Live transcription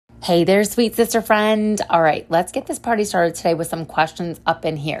Hey there, sweet sister friend. All right, let's get this party started today with some questions up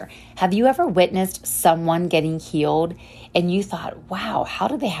in here. Have you ever witnessed someone getting healed and you thought, wow, how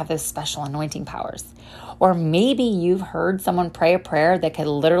do they have those special anointing powers? Or maybe you've heard someone pray a prayer that could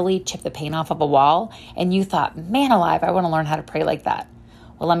literally chip the paint off of a wall and you thought, man alive, I want to learn how to pray like that.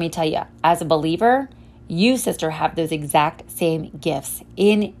 Well, let me tell you, as a believer, you, sister, have those exact same gifts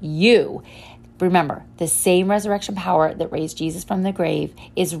in you. Remember, the same resurrection power that raised Jesus from the grave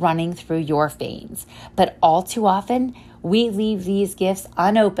is running through your veins. But all too often, we leave these gifts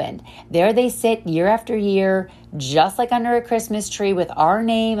unopened. There they sit year after year, just like under a Christmas tree with our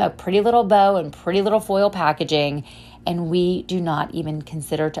name, a pretty little bow, and pretty little foil packaging, and we do not even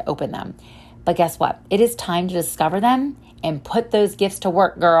consider to open them. But guess what? It is time to discover them and put those gifts to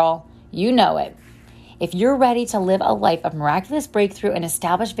work, girl. You know it. If you're ready to live a life of miraculous breakthrough and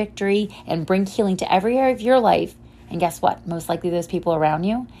establish victory and bring healing to every area of your life, and guess what? Most likely those people around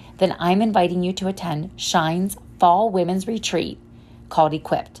you, then I'm inviting you to attend Shine's Fall Women's Retreat called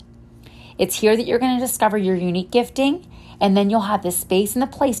Equipped. It's here that you're going to discover your unique gifting, and then you'll have the space and the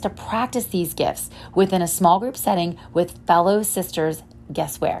place to practice these gifts within a small group setting with fellow sisters.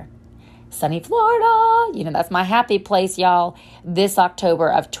 Guess where? Sunny Florida. You know, that's my happy place, y'all. This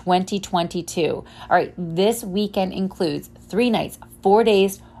October of 2022. All right, this weekend includes 3 nights, 4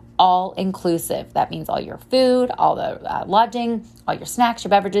 days, all inclusive. That means all your food, all the lodging, all your snacks, your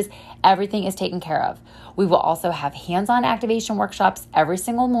beverages, everything is taken care of. We will also have hands-on activation workshops every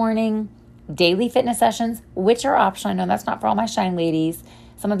single morning, daily fitness sessions, which are optional. I know that's not for all my Shine ladies.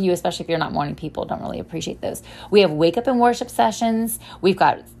 Some of you, especially if you're not morning people, don't really appreciate those. We have wake up and worship sessions. We've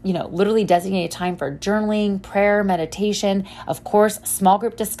got, literally designated time for journaling, prayer, meditation, of course, small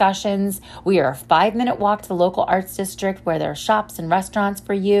group discussions. We are a 5-minute walk to the local arts district where there are shops and restaurants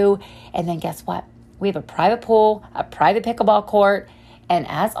for you. And then guess what? We have a private pool, a private pickleball court, and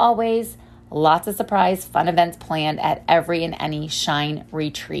as always, lots of surprise fun events planned at every and any Shine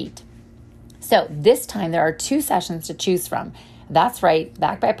retreat. So this time there are 2 sessions to choose from. That's right,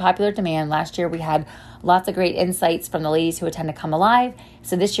 backed by popular demand. Last year we had lots of great insights from the ladies who attend to Come Alive.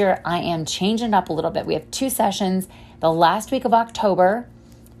 So this year I am changing it up a little bit. We have 2 sessions. The last week of October,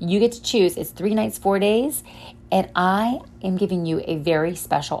 you get to choose. It's 3 nights, 4 days. And I am giving you a very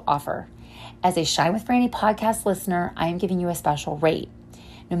special offer. As a Shine with Franny podcast listener, I am giving you a special rate.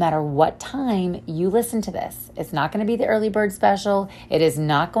 No matter what time you listen to this, it's not going to be the early bird special. It is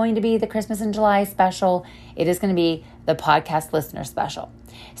not going to be the Christmas in July special. It is going to be the podcast listener special.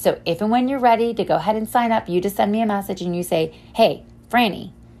 So if and when you're ready to go ahead and sign up, you just send me a message and you say, hey,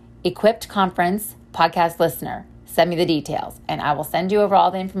 Franny, Equipped Conference podcast listener, send me the details and I will send you over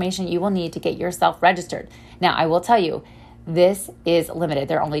all the information you will need to get yourself registered. Now, I will tell you, this is limited.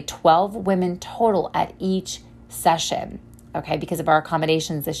 There are only 12 women total at each session. Okay, because of our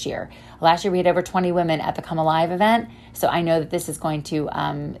accommodations this year. Last year, we had over 20 women at the Come Alive event, so I know that this is going to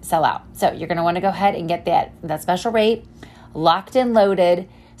sell out. So you're going to want to go ahead and get that special rate locked and loaded.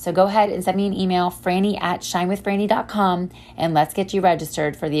 So go ahead and send me an email, franny@shinewithfranny.com, and let's get you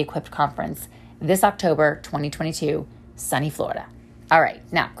registered for the Equipped Conference this October 2022, sunny Florida. All right,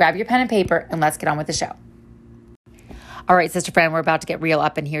 now grab your pen and paper, and let's get on with the show. All right, sister friend, we're about to get real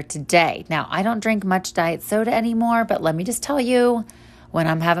up in here today. Now, I don't drink much diet soda anymore, but let me just tell you, when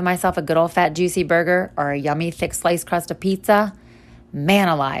I'm having myself a good old fat juicy burger or a yummy thick sliced crust of pizza, man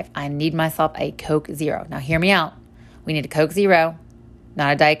alive, I need myself a Coke Zero. Now, hear me out. We need a Coke Zero,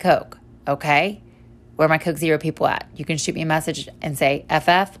 not a Diet Coke, okay? Where are my Coke Zero people at? You can shoot me a message and say,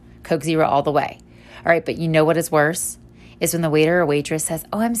 FF, Coke Zero all the way. All right, but you know what is worse? Is when the waiter or waitress says,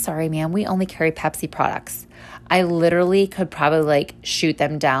 oh, I'm sorry, ma'am, we only carry Pepsi products. I literally could probably shoot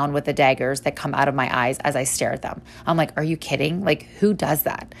them down with the daggers that come out of my eyes as I stare at them. I'm like, are you kidding? Who does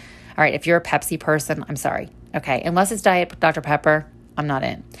that? All right, if you're a Pepsi person, I'm sorry. Okay, unless it's Diet Dr. Pepper, I'm not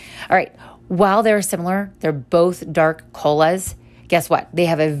in. All right, while they're similar, they're both dark colas. Guess what? They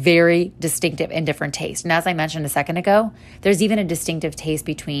have a very distinctive and different taste. And as I mentioned a second ago, there's even a distinctive taste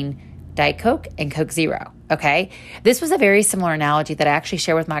between Diet Coke and Coke Zero, okay? This was a very similar analogy that I actually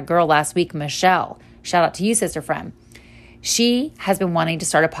shared with my girl last week, Michelle. Shout out to you, sister friend. She has been wanting to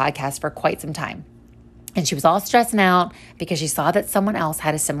start a podcast for quite some time. And she was all stressing out because she saw that someone else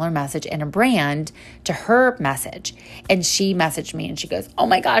had a similar message and a brand to her message. And she messaged me and she goes, oh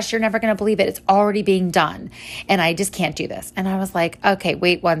my gosh, you're never going to believe it. It's already being done. And I just can't do this. And I was like, okay,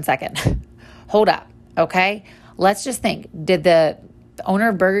 wait 1 second. Hold up. Okay. Let's just think. Did the owner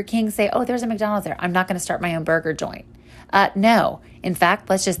of Burger King say, oh, there's a McDonald's there, I'm not going to start my own burger joint? No. In fact,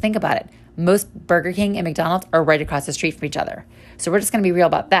 let's just think about it. Most Burger King and McDonald's are right across the street from each other. So we're just going to be real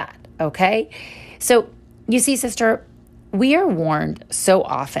about that. Okay. So you see, sister, We are warned so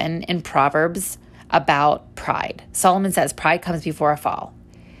often in Proverbs about pride. Solomon says pride comes before a fall.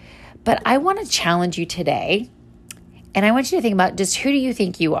 But I want to challenge you today, and I want you to think about just who do you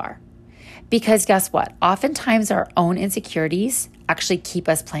think you are? Because guess what? Oftentimes our own insecurities actually keep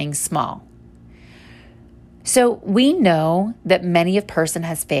us playing small. So we know that many a person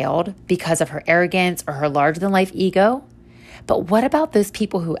has failed because of her arrogance or her larger-than-life ego. But what about those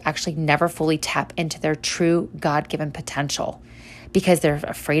people who actually never fully tap into their true God-given potential because they're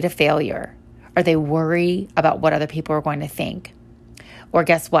afraid of failure, or they worry about what other people are going to think? Or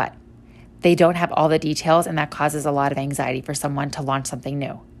guess what? They don't have all the details, and that causes a lot of anxiety for someone to launch something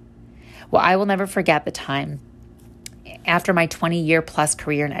new. Well, I will never forget the time after my 20-year plus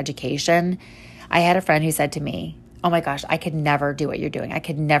career in education, I had a friend who said to me, oh my gosh, I could never do what you're doing. I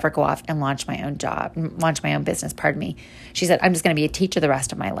could never go off and launch my own business, pardon me. She said, I'm just going to be a teacher the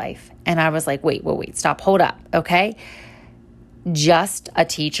rest of my life. And I was like, wait, stop, hold up, okay? Just a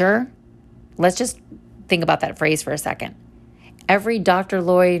teacher? Let's just think about that phrase for a second. Every doctor,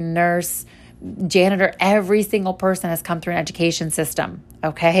 lawyer, nurse, janitor, every single person has come through an education system,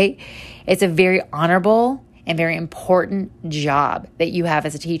 okay? It's a very honorable and very important job that you have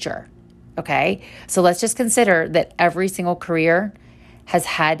as a teacher. Okay, so let's just consider that every single career has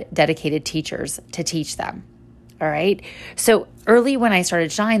had dedicated teachers to teach them. All right. So early when I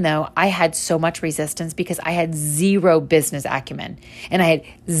started Shine, though, I had so much resistance because I had zero business acumen and I had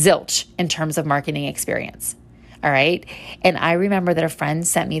zilch in terms of marketing experience. All right. And I remember that a friend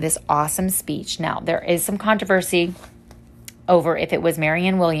sent me this awesome speech. Now, there is some controversy over if it was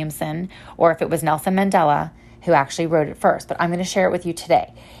Marianne Williamson or if it was Nelson Mandela who actually wrote it first, but I'm going to share it with you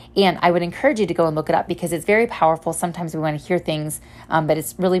today. And I would encourage you to go and look it up because it's very powerful. Sometimes we want to hear things, but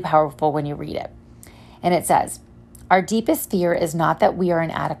it's really powerful when you read it. And it says, our deepest fear is not that we are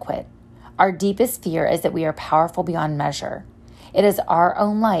inadequate. Our deepest fear is that we are powerful beyond measure. It is our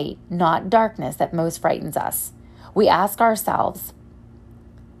own light, not darkness, that most frightens us. We ask ourselves,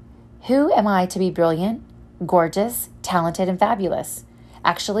 who am I to be brilliant, gorgeous, talented, and fabulous?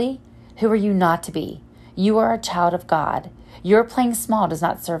 Actually, who are you not to be? You are a child of God. Your playing small does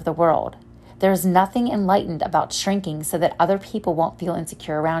not serve the world. There is nothing enlightened about shrinking so that other people won't feel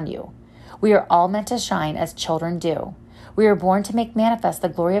insecure around you. We are all meant to shine as children do. We are born to make manifest the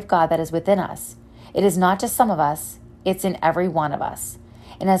glory of God that is within us. It is not just some of us, it's in every one of us.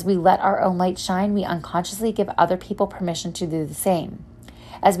 And as we let our own light shine, we unconsciously give other people permission to do the same.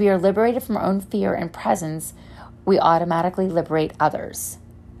 As we are liberated from our own fear and presence, we automatically liberate others.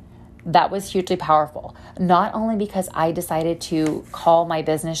 That was hugely powerful, not only because I decided to call my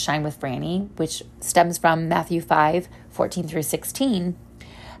business Shine with Franny, which stems from Matthew 5:14 through 16,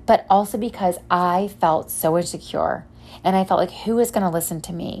 but also because I felt so insecure and I felt like, who is going to listen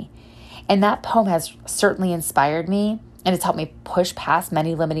to me? And that poem has certainly inspired me, and it's helped me push past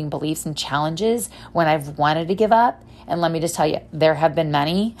many limiting beliefs and challenges when I've wanted to give up. And let me just tell you, there have been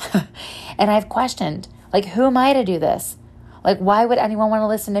many. And I've questioned, like, who am I to do this? Like, why would anyone want to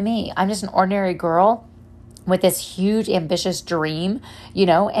listen to me? I'm just an ordinary girl with this huge, ambitious dream,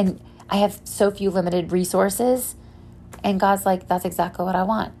 and I have so few limited resources. And God's like, that's exactly what I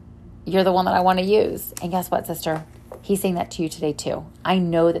want. You're the one that I want to use. And guess what, sister? He's saying that to you today, too. I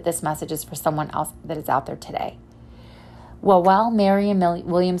know that this message is for someone else that is out there today. Well, while Marianne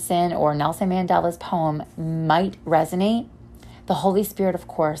Williamson or Nelson Mandela's poem might resonate, the Holy Spirit, of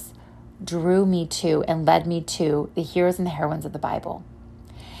course, drew me to and led me to the heroes and the heroines of the Bible.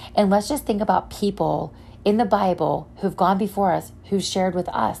 And let's just think about people in the Bible who've gone before us, who've shared with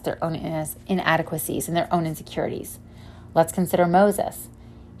us their own inadequacies and their own insecurities. Let's consider Moses.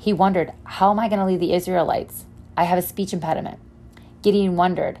 He wondered, how am I going to lead the Israelites? I have a speech impediment. Gideon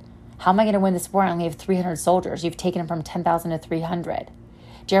wondered, how am I going to win this war? I only have 300 soldiers. You've taken them from 10,000 to 300.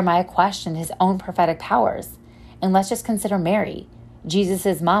 Jeremiah questioned his own prophetic powers. And let's just consider Mary,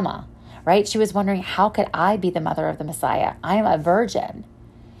 Jesus' mama. Right? She was wondering, how could I be the mother of the Messiah? I am a virgin.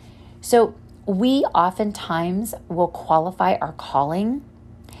 So we oftentimes will qualify our calling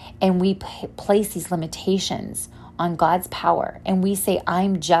and we place these limitations on God's power. And we say,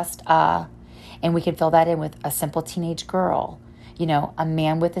 I'm just and we can fill that in with a simple teenage girl, a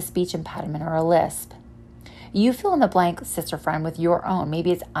man with a speech impediment or a lisp. You fill in the blank, sister friend, with your own. Maybe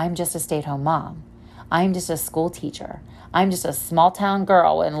it's, I'm just a stay-at-home mom. I'm just a school teacher. I'm just a small town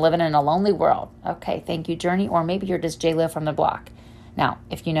girl and living in a lonely world. Okay, thank you, Journey. Or maybe you're just J-Lo from the block. Now,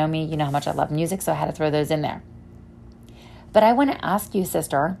 if you know me, you know how much I love music, so I had to throw those in there. But I want to ask you,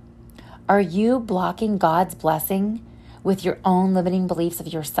 sister, are you blocking God's blessing with your own limiting beliefs of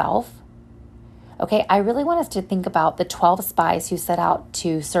yourself? Okay, I really want us to think about the 12 spies who set out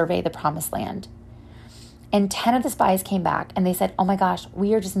to survey the promised land. And 10 of the spies came back and they said, oh my gosh,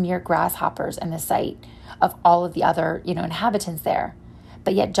 we are just mere grasshoppers in the sight of all of the other, inhabitants there.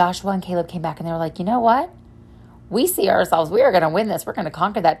 But yet Joshua and Caleb came back and they were like, you know what? We see ourselves, we are going to win this. We're going to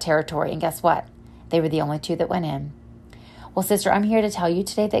conquer that territory. And guess what? They were the only two that went in. Well, sister, I'm here to tell you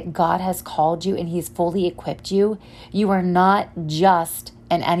today that God has called you and he's fully equipped you. You are not just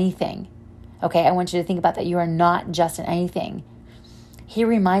an anything. Okay, I want you to think about that. You are not just an anything. He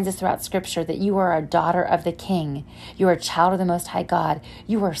reminds us throughout Scripture that you are a daughter of the King. You are a child of the Most High God.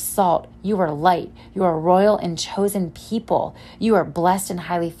 You are salt. You are light. You are royal and chosen people. You are blessed and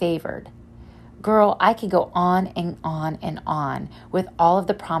highly favored. Girl, I could go on and on and on with all of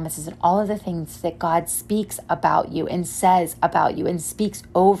the promises and all of the things that God speaks about you and says about you and speaks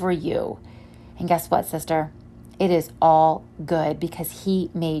over you. And guess what, sister? It is all good because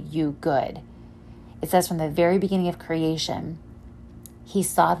he made you good. It says from the very beginning of creation, he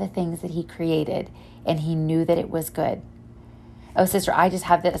saw the things that he created and he knew that it was good. Oh, sister, I just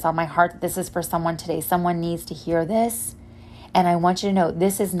have this on my heart that this is for someone today. Someone needs to hear this. And I want you to know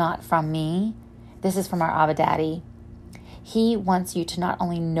this is not from me. This is from our Abba Daddy. He wants you to not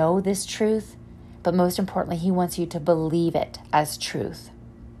only know this truth, but most importantly, he wants you to believe it as truth.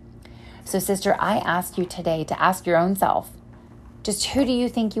 So, sister, I ask you today to ask your own self, just who do you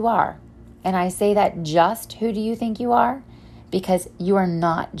think you are? And I say that just who do you think you are? Because you are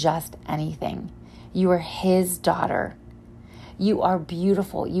not just anything. You are his daughter. You are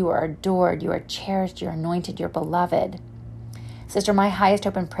beautiful. You are adored. You are cherished. You're anointed. You're beloved. Sister, my highest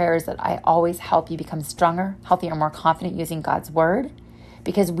hope and prayer is that I always help you become stronger, healthier, and more confident using God's word.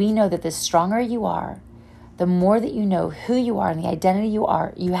 Because we know that the stronger you are, the more that you know who you are and the identity you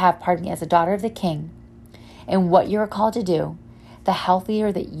have, as a daughter of the King, and what you are called to do, the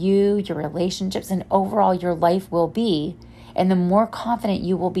healthier that you, your relationships, and overall your life will be. And the more confident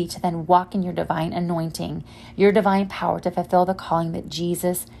you will be to then walk in your divine anointing, your divine power to fulfill the calling that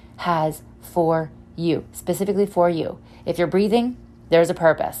Jesus has for you, specifically for you. If you're breathing, there's a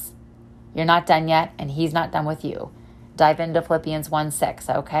purpose. You're not done yet, and he's not done with you. Dive into Philippians 1:6,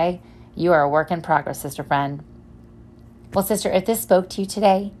 okay? You are a work in progress, sister friend. Well, sister, if this spoke to you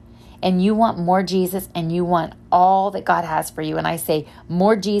today, and you want more Jesus, and you want all that God has for you, and I say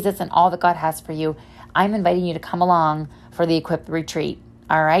more Jesus and all that God has for you, I'm inviting you to come along for the Equip Retreat.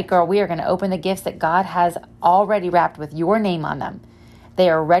 All right, girl, we are going to open the gifts that God has already wrapped with your name on them. They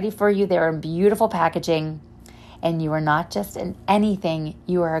are ready for you. They are in beautiful packaging. And you are not just an anything.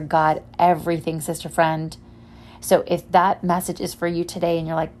 You are a God everything, sister friend. So if that message is for you today and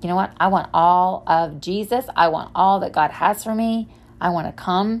you're like, you know what? I want all of Jesus. I want all that God has for me. I want to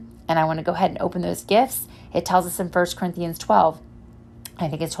come and I want to go ahead and open those gifts. It tells us in 1 Corinthians 12. I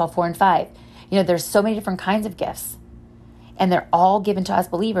think it's 12:4 and 5. There's so many different kinds of gifts. And they're all given to us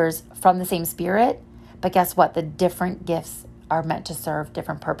believers from the same Spirit. But guess what? The different gifts are meant to serve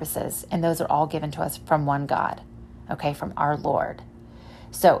different purposes. And those are all given to us from one God, okay, from our Lord.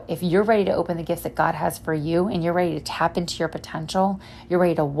 So if you're ready to open the gifts that God has for you and you're ready to tap into your potential, you're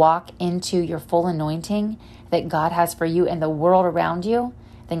ready to walk into your full anointing that God has for you and the world around you,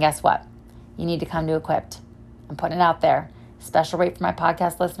 then guess what? You need to come to Equipped. I'm putting it out there. Special rate for my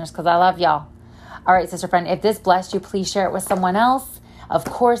podcast listeners because I love y'all. All right, sister friend, if this blessed you, please share it with someone else. Of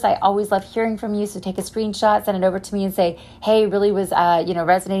course, I always love hearing from you, so take a screenshot, send it over to me and say, hey, really was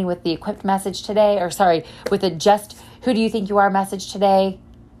resonating with the Equipped message today, with the just who do you think you are message today.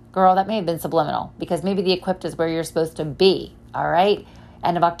 Girl, that may have been subliminal because maybe the Equipped is where you're supposed to be, all right?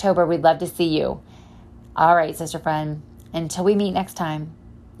 End of October, we'd love to see you. All right, sister friend, until we meet next time,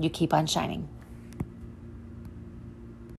 you keep on shining.